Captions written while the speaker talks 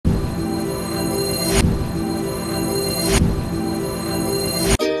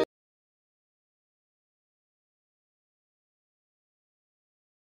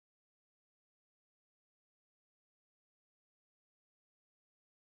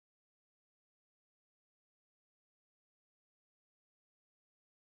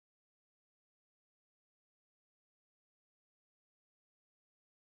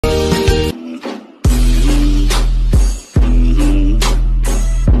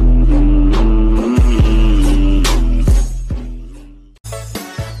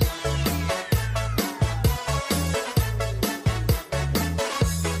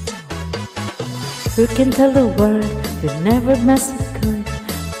You can tell the world you never mess with good.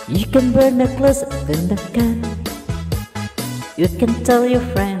 You can burn the clothes in the gun. You can tell your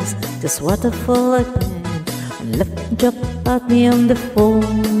friends just what a fool I've been, and left and drop about me on the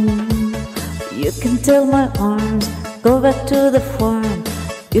phone. You can tell my arms go back to the farm.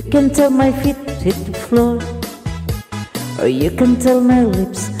 You can tell my feet hit the floor. Or you can tell my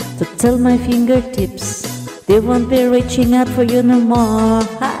lips to tell my fingertips they won't be reaching out for you no more.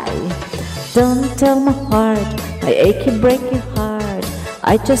 Hi. Don't tell my heart, my achy breaky heart.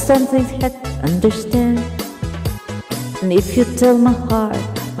 I just don't think I'd understand. And if you tell my heart,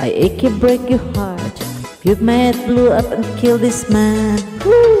 my achy breaky heart, you might blow up and kill this man.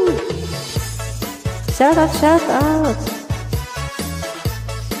 Woo! Shout out, shout out.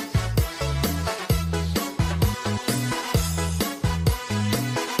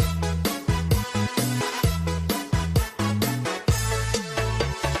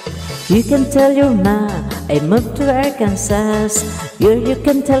 You can tell your ma I moved to Arkansas. You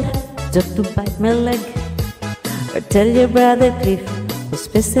can tell just to bite my leg. Or tell your brother Cliff who's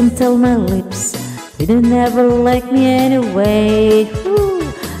pissed and tell my lips you didn't ever like me anyway. Woo.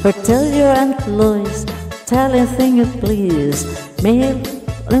 Or tell your Aunt Lois, tell anything you please. Male,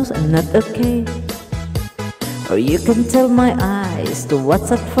 I'm not okay. Or you can tell my eyes to what's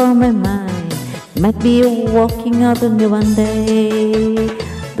up for my mind. Might be walking out on me one day.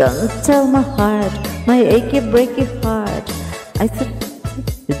 Don't tell my heart, my achy breaky heart. I thought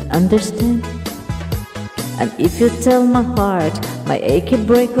you'd understand. And if you tell my heart, my achy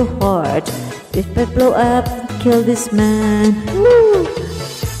breaky heart, if I blow up and kill this man. Woo!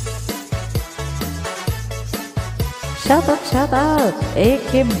 Shout out,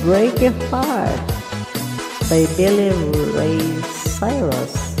 achy breaky heart by Billy Ray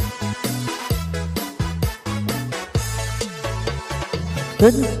Cyrus.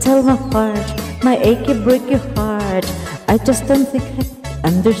 Don't tell my heart, my achy breaky heart. I just don't think I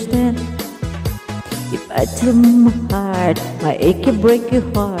understand. If I tell my heart, my achy breaky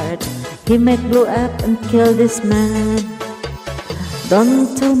heart, he might blow up and kill this man.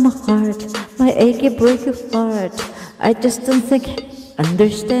 Don't tell my heart, my achy breaky heart. I just don't think I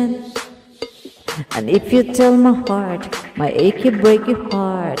understand. And if you tell my heart, my achy breaky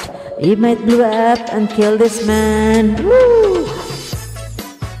heart, he might blow up and kill this man. Woo!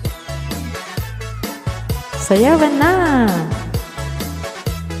 Sayawan na!